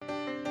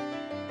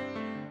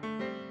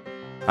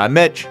I'm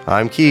Mitch.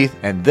 I'm Keith.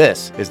 And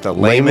this is the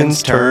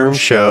Layman's Term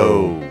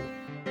Show.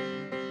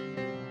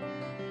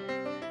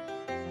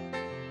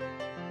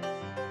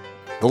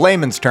 The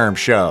Layman's Term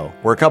Show,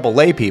 where a couple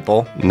lay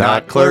people,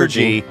 Not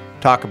clergy,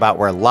 talk about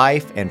where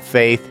life and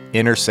faith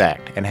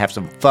intersect and have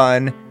some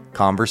fun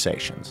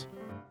conversations.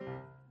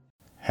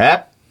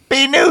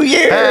 Happy New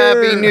Year!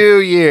 Happy New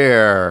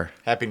Year!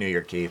 Happy New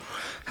Year, Keith.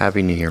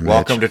 Happy New Year, Mitch.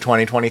 Welcome to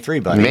 2023,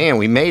 buddy. Man,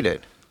 we made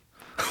it.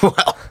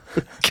 Well,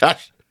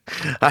 gosh,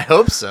 I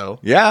hope so.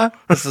 Yeah,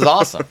 this is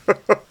awesome.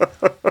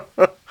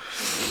 And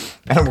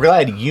I'm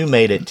glad you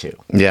made it too.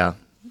 Yeah.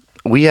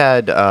 We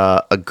had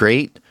a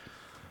great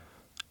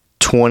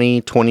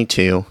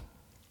 2022.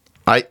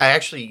 I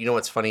actually, you know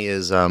what's funny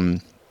is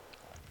on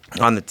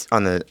the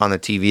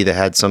TV they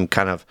had some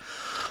kind of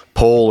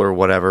poll or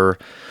whatever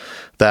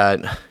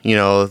that, you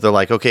know, they're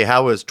like, okay,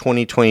 how was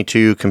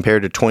 2022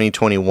 compared to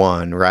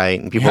 2021,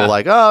 right? And people are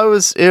like, oh, it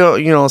was,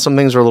 you know, some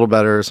things were a little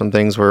better, some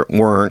things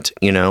weren't,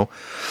 you know,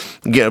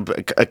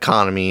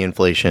 economy,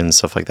 inflation,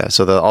 stuff like that.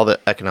 So all the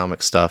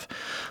economic stuff.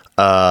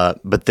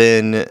 But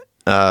then,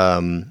 you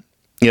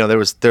know,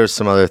 there's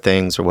some other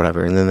things or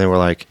whatever. And then they were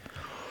like,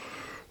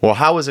 well,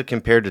 how was it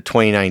compared to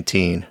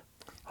 2019?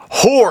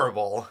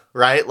 Horrible,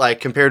 right? Like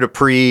compared to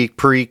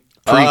pre-COVID,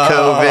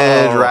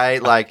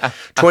 right? Like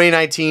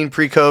 2019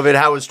 pre-COVID,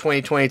 how was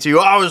 2022?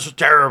 Oh, it was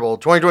terrible.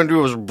 2022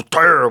 was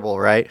terrible,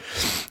 right?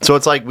 So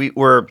it's like we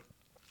were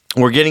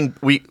doing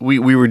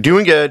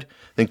good,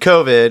 then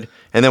COVID,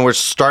 and then we're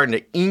starting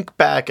to ink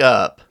back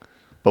up,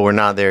 but we're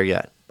not there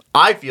yet.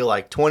 I feel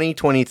like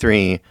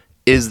 2023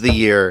 is the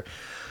year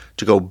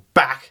to go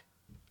back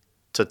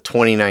to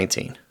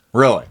 2019.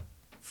 Really?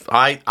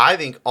 I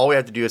think all we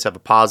have to do is have a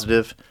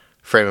positive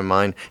frame of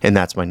mind, and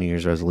that's my New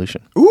Year's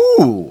resolution.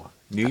 Ooh,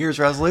 New Year's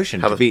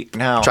resolution.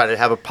 Try to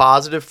have a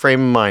positive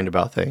frame of mind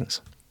about things.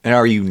 And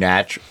are you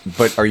not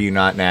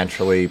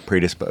naturally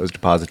predisposed to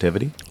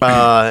positivity?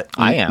 I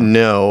am.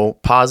 No,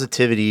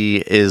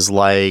 positivity is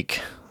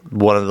like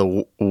one of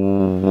the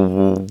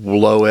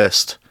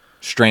lowest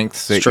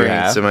strengths you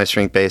have in my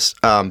strength base.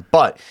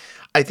 But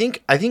I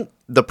think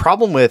the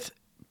problem with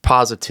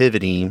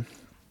positivity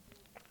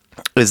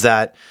is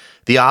that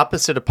the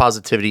opposite of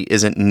positivity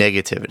isn't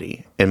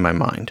negativity in my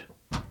mind.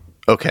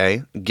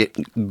 Okay,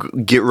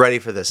 get ready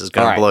for this. It's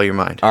going to blow your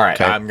mind. All right,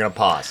 okay? I'm going to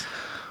pause.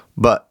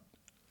 But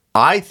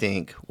I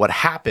think what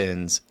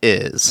happens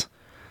is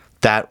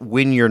that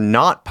when you're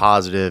not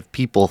positive,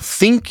 people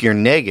think you're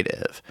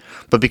negative.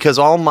 But because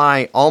all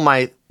my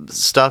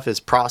stuff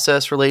is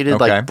process related,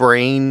 like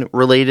brain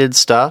related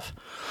stuff,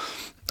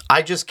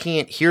 I just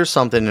can't hear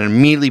something and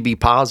immediately be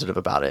positive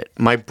about it.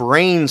 My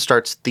brain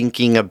starts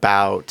thinking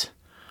about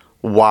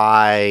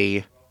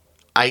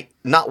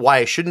not why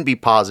I shouldn't be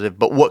positive,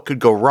 but what could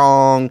go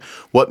wrong,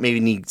 what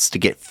maybe needs to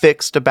get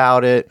fixed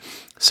about it.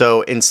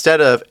 So instead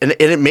of, and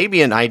it may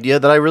be an idea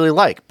that I really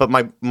like, but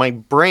my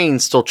brain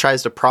still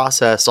tries to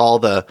process all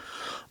the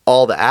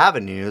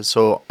avenues.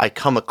 So I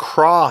come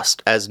across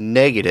as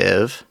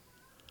negative,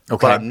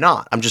 but I'm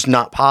not. I'm just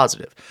not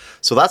positive.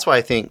 So that's why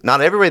I think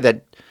not everybody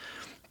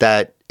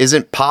that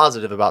isn't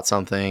positive about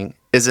something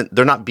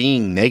they're not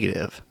being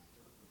negative.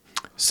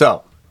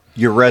 So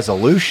your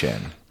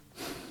resolution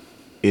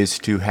is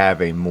to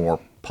have a more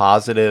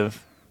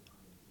positive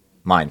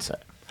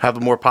mindset. Have a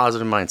more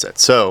positive mindset.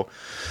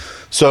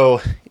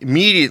 So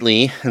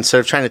immediately, instead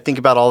of trying to think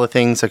about all the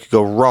things that could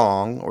go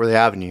wrong or the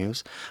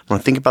avenues, I'm going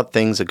to think about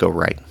things that go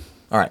right.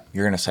 All right.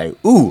 You're going to say,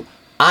 ooh,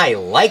 I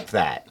like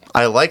that.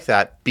 I like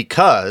that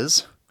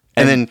because,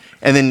 and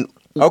then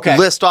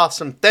list off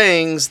some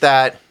things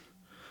that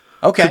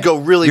could go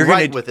really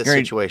with this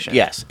situation.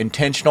 Yes.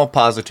 Intentional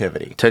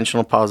positivity.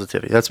 Intentional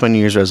positivity. That's my New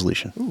Year's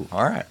resolution. Ooh,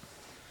 all right.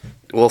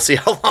 We'll see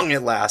how long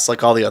it lasts,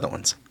 like all the other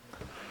ones.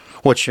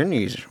 What's your New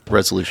Year's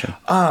resolution?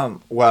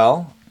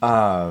 Well,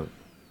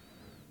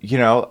 you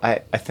know, I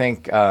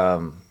think I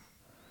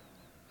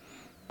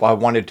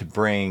wanted to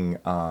bring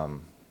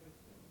the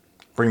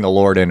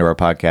Lord into our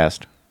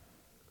podcast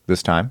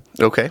this time.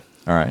 Okay.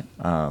 All right.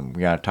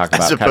 We got to talk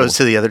about as opposed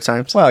to the other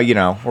times. Well, you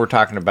know, we're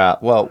talking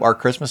about our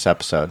Christmas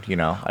episode. You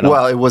know,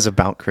 it was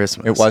about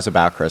Christmas. It was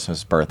about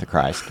Christmas, birth of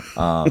Christ.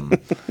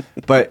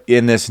 But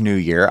in this new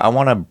year, I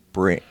want to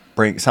bring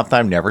something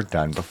I've never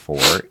done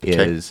before.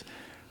 Is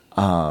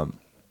I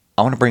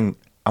want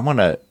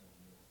to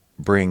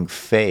bring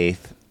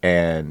faith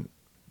and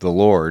the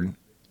Lord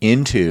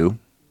into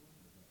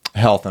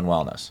health and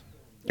wellness.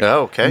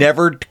 Oh, okay.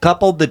 Never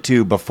coupled the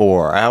two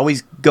before. I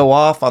always go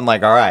off on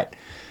like, all right,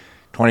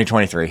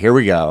 2023, here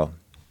we go.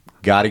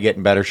 Got to get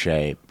in better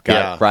shape.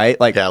 Right?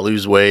 Like,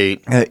 lose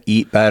weight.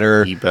 Eat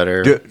better.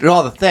 Do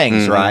all the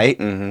things, right?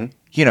 Mm-hmm.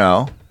 You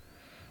know,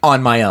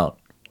 on my own.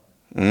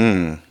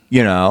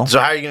 You know. So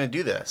how are you going to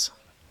do this?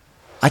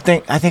 I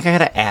think I got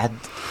to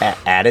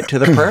add it to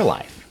the prayer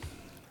life.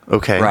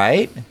 Okay.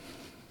 Right?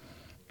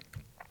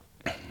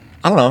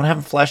 I don't know. I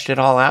haven't fleshed it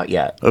all out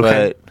yet.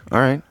 Okay. But all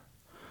right.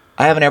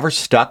 I haven't ever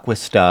stuck with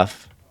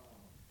stuff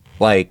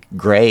like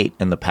great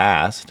in the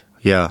past.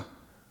 Yeah.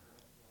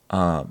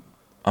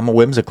 I'm a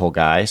whimsical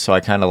guy, so I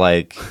kind of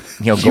like,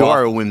 You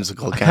are a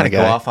whimsical kind of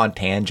go guy. off on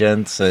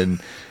tangents and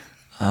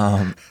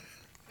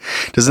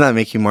Doesn't that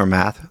make you more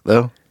math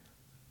though?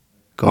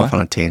 Go off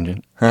on a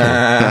tangent.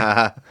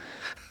 yeah,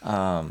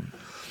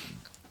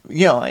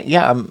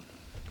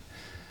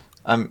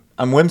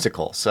 I'm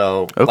whimsical.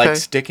 So Okay. like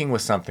sticking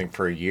with something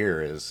for a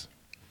year is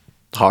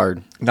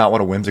Hard. not what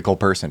a whimsical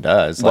person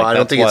does. Well, Like, I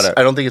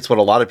don't think it's what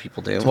a lot of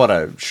people do. it's what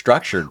a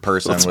structured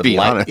person Let's would be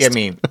like. honest. I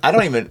mean, I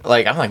don't even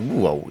like. I'm like,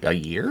 ooh, a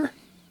year?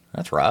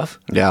 That's rough.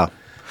 Yeah.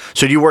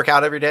 So do you work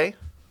out every day?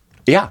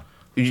 Yeah.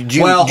 Do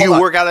you Well, hold on.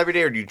 work out every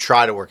day, or do you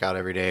try to work out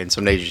every day? And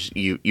some days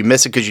you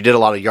miss it because you did a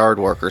lot of yard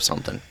work or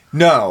something.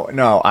 No.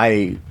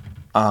 I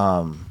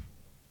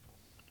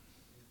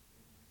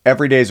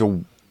every day is a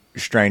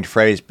strange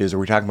phrase because are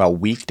we talking about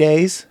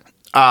weekdays?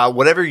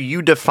 Whatever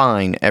you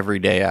define every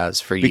day as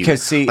for you.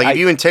 Because, see, like if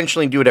you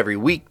intentionally do it every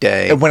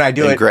weekday, When I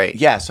do then it, great.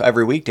 yeah. So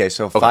every weekday,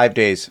 so 5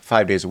 days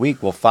a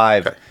week. Well,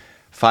 five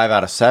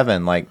out of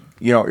 7, like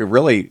it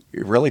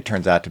really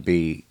turns out to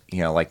be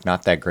like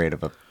not that great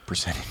of a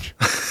percentage.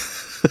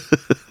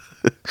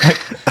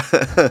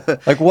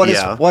 like what is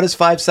Yeah. what is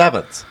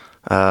 5/7?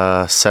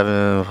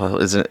 7. Well,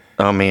 isn't it?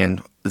 Oh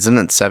man, isn't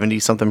it 70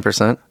 something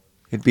percent?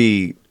 It'd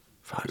be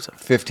 5, 7.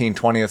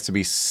 15/20 to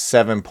be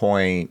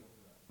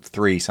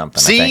 7.3 something.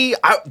 I think. See,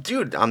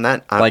 dude, on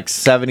that, Like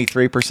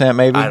 73%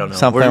 maybe. I don't know.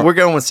 Something. We're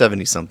going with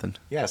 70 something.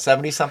 Yeah,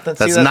 70 something.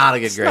 That's not a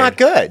good grade. Not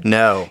good.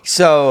 No.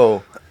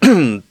 So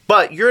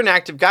But you're an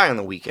active guy on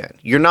the weekend.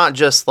 You're not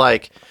just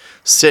like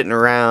sitting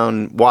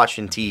around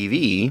watching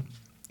TV,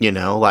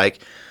 like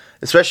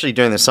especially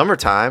during the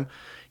summertime,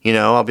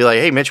 I'll be like,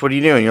 "Hey Mitch, what are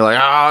you doing?" You're like,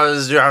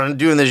 "Oh, I'm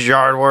doing this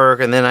yard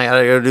work and then I got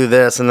to go do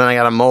this and then I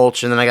got to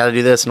mulch and then I got to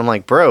do this." And I'm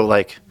like, "Bro,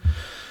 like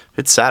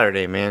it's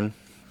Saturday, man.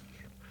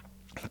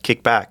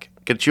 Kick back.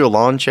 Get you a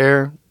lawn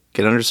chair,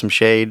 get under some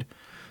shade,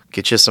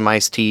 get you some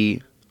iced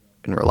tea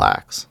and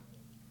relax."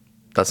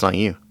 That's not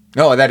you.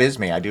 no, that is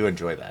me. I do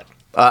enjoy that.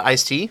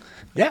 Iced tea?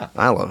 Yeah,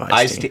 I love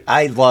iced tea.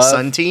 I love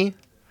Sun tea?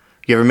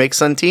 You ever make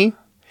sun tea?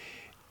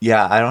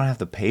 Yeah, I don't have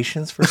the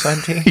patience for sun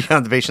tea. You don't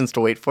have the patience to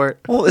wait for it?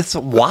 Well, it's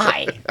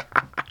why.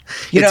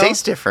 It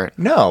tastes different.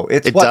 No,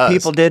 it's It what does.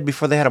 people did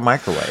before they had a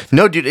microwave.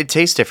 No, dude, it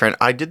tastes different.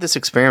 I did this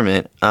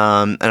experiment,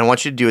 and I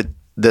want you to do it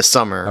this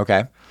summer.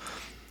 Okay.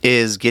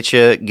 Is get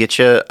you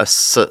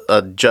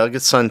a jug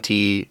of sun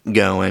tea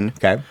going.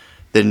 Okay.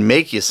 Then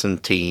make you some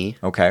tea.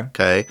 Okay.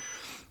 Okay.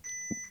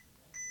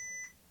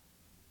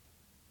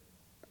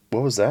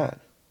 What was that?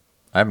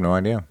 I have no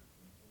idea.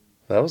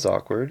 That was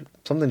awkward.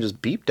 Something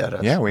just beeped at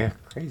us. Yeah, we have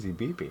crazy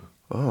beeping.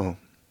 Oh.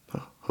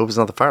 Hope it's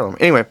not the fire alarm.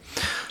 Anyway,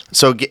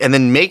 so and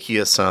then make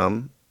you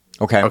some.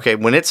 Okay. Okay,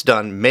 when it's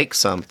done, make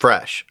some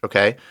fresh.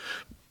 Okay,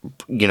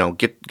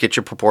 get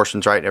your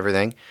proportions right and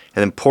everything,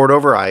 and then pour it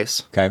over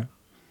ice. Okay.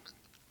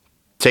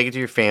 Take it to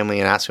your family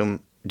and ask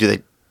them, do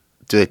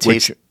they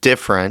taste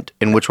different,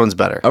 and which one's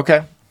better?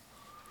 Okay.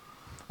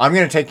 I'm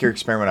going to take your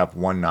experiment up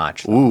one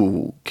notch.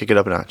 Ooh, kick it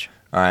up a notch.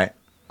 All right.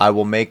 I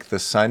will make the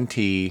sun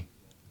tea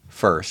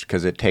first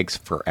because it takes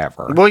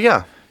forever. Well,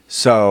 yeah.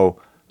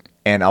 So,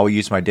 and I'll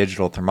use my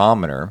digital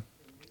thermometer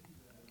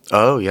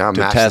Oh, yeah. to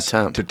Match the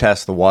temp.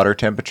 test the water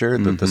temperature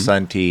that the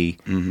sun tea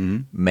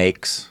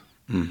makes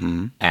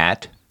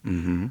at.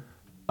 And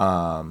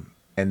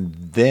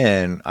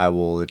then I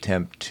will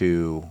attempt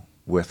to,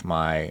 with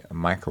my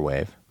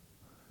microwave,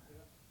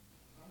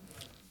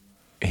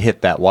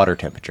 hit that water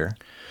temperature.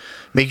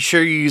 Make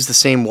sure you use the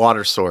same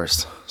water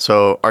source.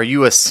 So, are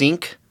you a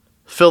sink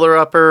filler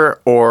upper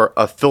or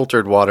a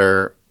filtered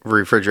water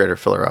refrigerator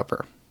filler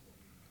upper?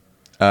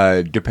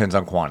 Depends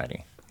on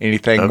quantity.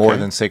 Anything more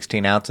Okay. than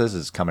 16 ounces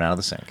is coming out of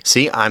the sink.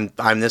 See,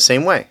 I'm the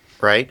same way,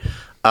 right?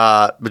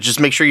 But just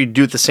make sure you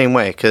do it the same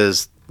way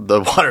because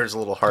the water is a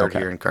little harder Okay.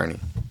 here in Kearney.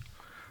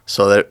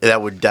 So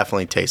that would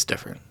definitely taste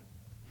different.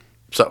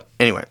 So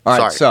anyway, All right,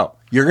 sorry. so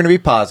you're going to be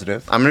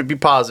positive. I'm gonna be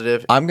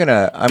positive. I'm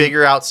gonna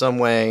Figure out some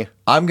way.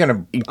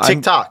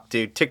 TikTok,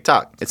 dude.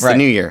 TikTok. It's the Right.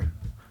 new year.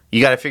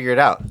 You got to figure it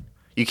out.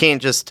 You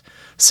can't just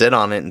sit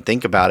on it and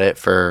think about it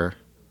for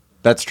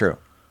That's true.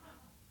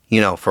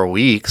 for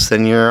weeks.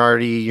 Then you're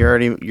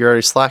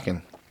already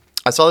slacking.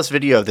 I saw this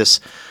video of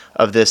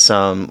this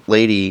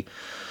lady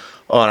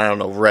on, I don't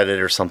know,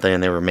 Reddit or something,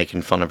 and they were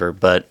making fun of her.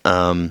 But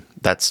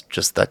that's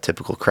just that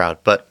typical crowd.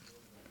 But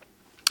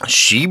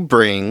she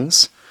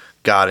brings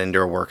God into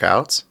her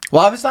workouts.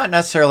 Well, it's not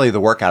necessarily the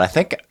workout. I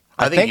think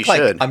you like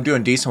should. I'm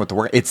doing decent with the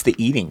work. It's the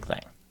eating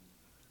thing.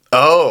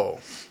 Oh,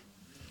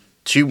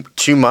 too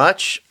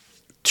much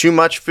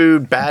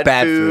food, bad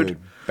food.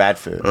 Bad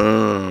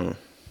food.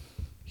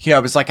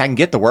 It was like I can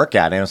get the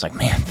workout, and it was like,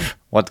 man,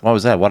 what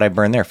was that? What I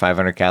burned there?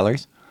 500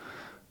 calories.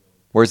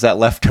 Where's that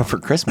leftover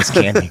Christmas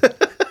candy?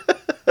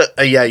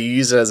 Yeah, you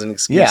use it as an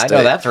excuse. Yeah, I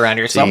know that's around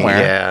here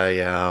somewhere.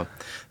 Yeah.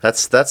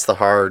 That's the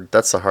hard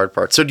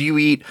part. So do you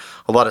eat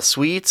a lot of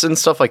sweets and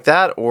stuff like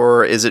that,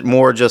 or is it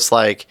more just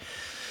like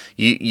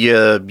you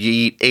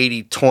eat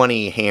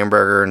 80-20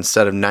 hamburger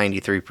instead of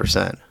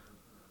 93%?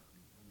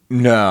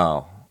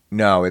 No,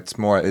 it's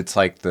more. It's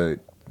like the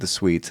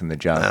sweets and the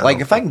junk. Oh, like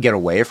if I can get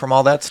away from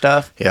all that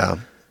stuff, Yeah.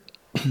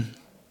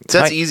 So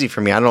that's easy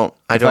for me. If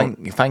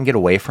I can get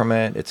away from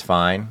it, it's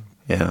fine.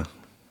 Yeah.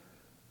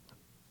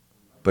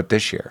 But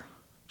this year,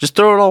 just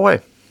throw it all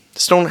away.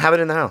 Just don't have it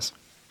in the house.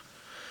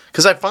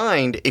 Because I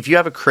find if you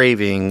have a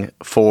craving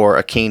for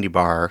a candy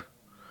bar,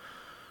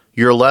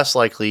 you're less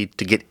likely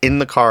to get in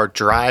the car,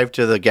 drive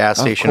to the gas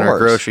station or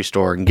grocery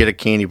store and get a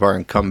candy bar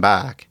and come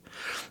back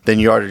than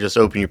you are to just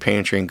open your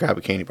pantry and grab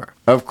a candy bar.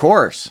 Of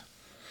course.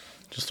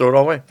 Just throw it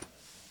all away.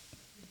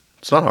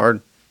 It's not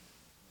hard.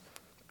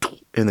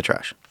 In the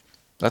trash.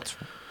 That's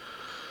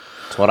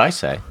what I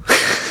say.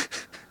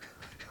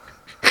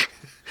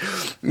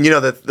 You know,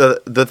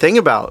 the thing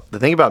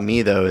about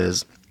me though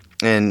is,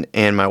 and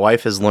my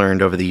wife has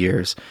learned over the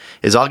years,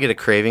 is I'll get a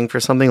craving for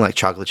something like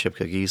chocolate chip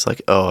cookies,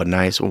 like a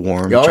nice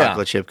warm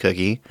chocolate chip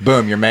cookie.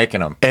 Boom, you're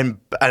making them. And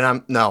I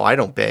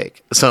don't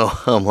bake, so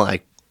I'm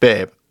like,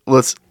 babe,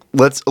 let's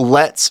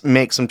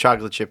make some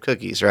chocolate chip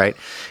cookies, right?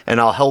 And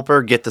I'll help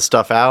her get the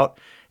stuff out,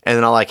 and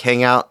then I'll like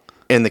hang out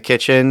in the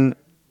kitchen.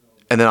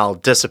 And then I'll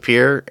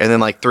disappear. And then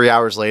like 3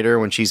 hours later,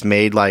 when she's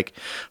made like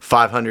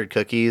 500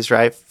 cookies,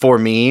 right, for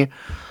me,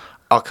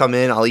 I'll come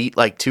in, I'll eat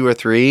like 2 or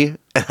 3,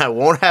 and I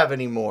won't have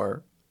any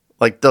more.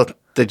 Like that's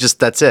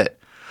it.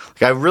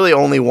 Like I really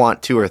only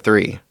want 2 or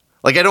 3.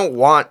 Like I don't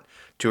want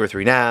 2 or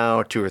 3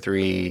 now, 2 or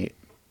 3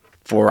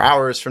 4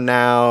 hours from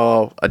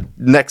now,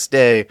 next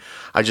day.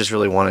 I just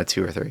really wanted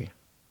 2 or 3.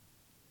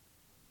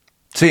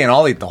 See, and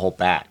I'll eat the whole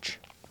batch.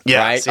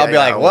 Yeah, right? See, I'll be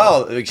like,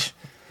 well,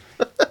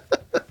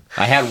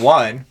 I had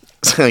one.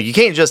 So you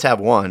can't just have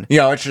one. You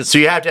know, it's just... So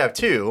you have to have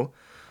 2.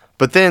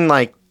 But then,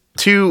 like,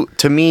 2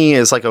 to me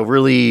is like a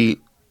really...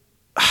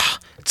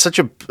 It's such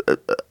a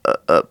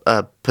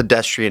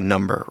pedestrian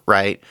number,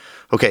 right?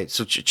 Okay,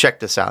 so check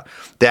this out.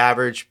 The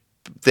average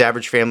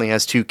family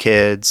has 2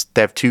 kids.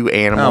 They have 2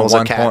 animals,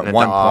 a cat and a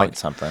dog. 1 point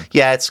something.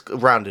 Yeah, it's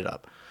rounded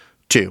up.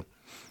 2.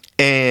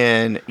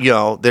 And, you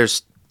know,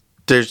 there's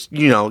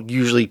you know,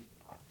 usually...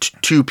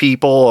 2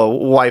 people, a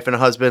wife and a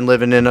husband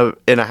living in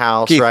a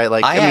house, Keith, right?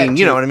 Like, I mean,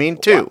 you know what I mean?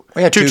 2.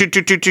 We had two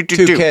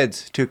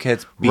kids. 2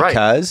 kids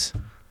because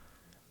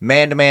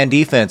man-to-man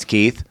defense,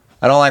 Keith.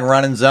 I don't like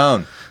running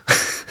zone.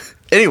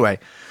 Anyway,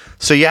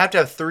 so you have to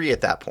have 3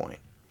 at that point,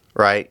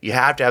 right? You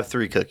have to have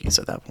 3 cookies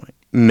at that point,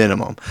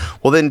 minimum.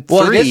 Well, then 3...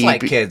 Well, it is like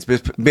kids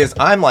because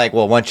I'm like,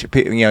 well, once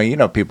you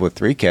know people with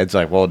 3 kids,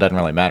 like, well, it doesn't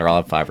really matter. I'll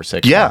have 5 or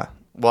 6. Yeah.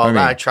 Well,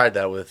 I tried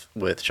that with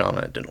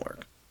Shauna. It didn't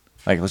work.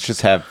 Like, let's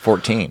just have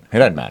 14. It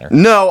doesn't matter.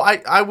 No,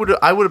 I would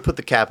have put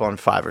the cap on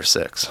 5 or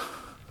 6.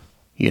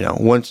 You know,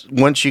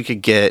 once you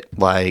could get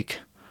like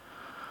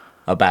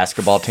a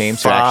basketball team,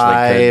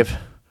 5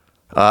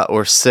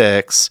 or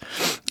 6,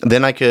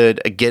 then I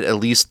could get at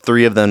least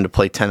 3 of them to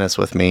play tennis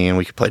with me, and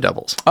we could play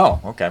doubles.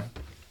 Oh, okay.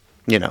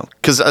 You know,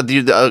 because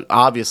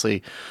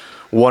obviously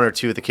 1 or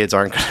 2 of the kids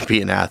aren't going to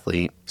be an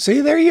athlete.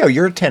 See, there you go.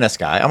 You're a tennis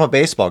guy. I'm a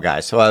baseball guy,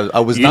 so I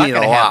was not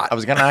going to have. I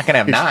was not going to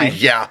have 9.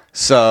 Yeah.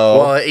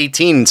 So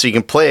 18, so you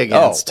can play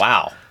against. Oh,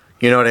 wow.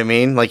 You know what I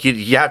mean? Like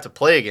you have to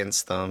play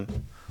against them.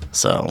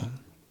 So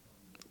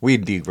we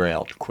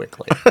derailed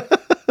quickly.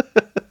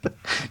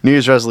 New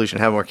Year's resolution: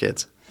 have more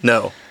kids.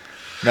 No.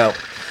 Well,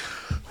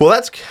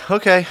 that's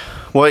okay.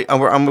 Well, I'm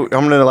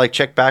gonna like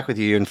check back with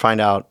you and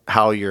find out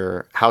how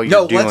you're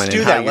doing. Let's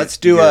do that. Let's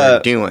do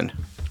doing.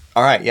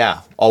 All right,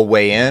 yeah. I'll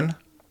weigh in.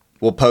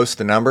 We'll post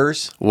the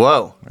numbers.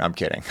 Whoa. I'm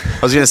kidding. I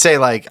was going to say,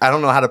 like, I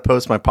don't know how to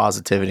post my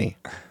positivity.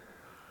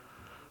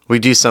 We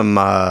do some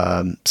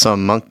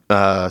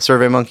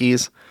Survey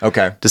Monkeys.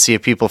 Okay. To see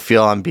if people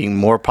feel I'm being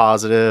more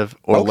positive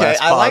or less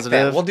positive. I like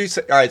that. We'll do.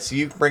 All right, so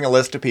you bring a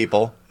list of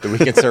people that we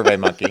can Survey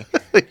Monkey.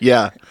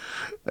 Yeah.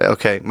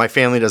 Okay. My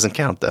family doesn't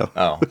count, though.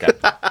 Oh, okay.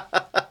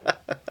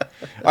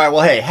 All right,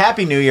 well, hey,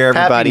 Happy New Year,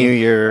 everybody. Happy New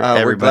Year,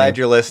 everybody. We're glad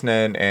you're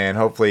listening, and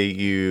hopefully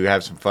you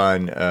have some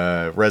fun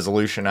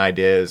resolution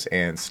ideas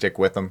and stick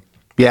with them.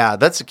 Yeah,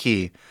 that's the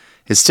key,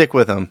 is stick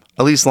with them,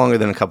 at least longer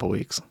than a couple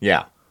weeks.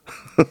 Yeah.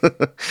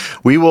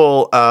 We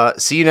will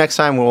see you next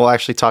time. We'll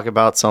actually talk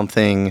about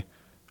something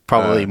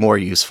probably more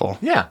useful.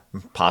 Yeah,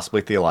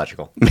 possibly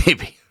theological.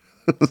 Maybe.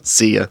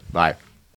 See ya. Bye.